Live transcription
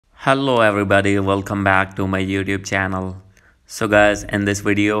Hello everybody, welcome back to my YouTube channel. So guys, in this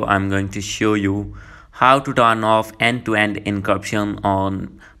video I'm going to show you how to turn off end-to-end encryption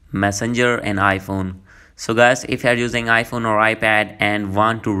on Messenger and iPhone. So guys, if you are using iPhone or iPad and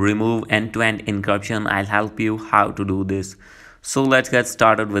want to remove end-to-end encryption, I'll help you how to do this. So let's get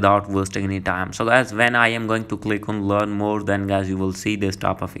started without wasting any time. So guys, when I am going to click on learn more, then guys you will see this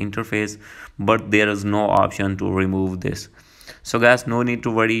type of interface, but there is no option to remove this. So guys, no need to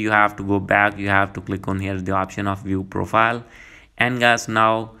worry, you have to go back, you have to click on here the option of view profile, and guys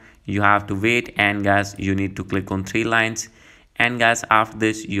now you have to wait, and guys you need to click on three lines, and guys after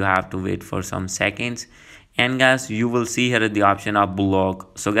this you have to wait for some seconds, and guys you will see here the option of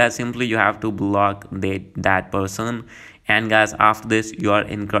block. So guys, simply you have to block that person, and guys after this your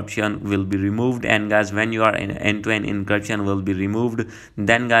encryption will be removed, and guys when your end-to-end encryption will be removed,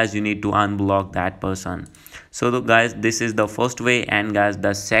 then guys you need to unblock that person. So guys, this is the first way, and guys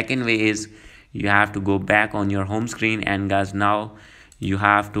the second way is you have to go back on your home screen, and guys now you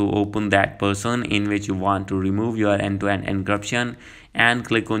have to open that person in which you want to remove your end-to-end encryption, and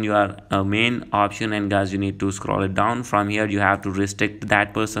click on your main option, and guys you need to scroll it down. From here you have to restrict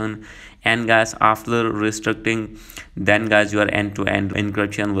that person, and guys after restricting, then guys your end-to-end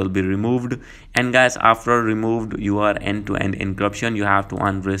encryption will be removed, and guys after removed your end-to-end encryption, you have to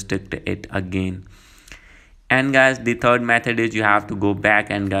unrestrict it again. And guys the third method is you have to go back,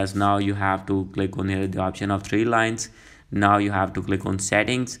 and guys now you have to click on here the option of three lines. Now you have to click on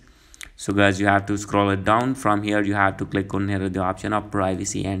settings. So guys you have to scroll it down. From here you have to click on here the option of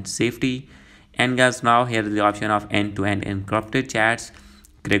privacy and safety, and guys now here the option of end-to-end encrypted chats.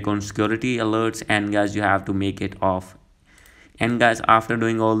 Click on security alerts, and guys you have to make it off. And guys after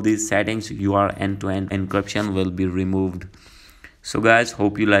doing all these settings, your end-to-end encryption will be removed. So guys,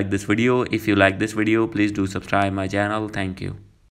 hope you like this video. If you like this video, please do subscribe my channel. Thank you.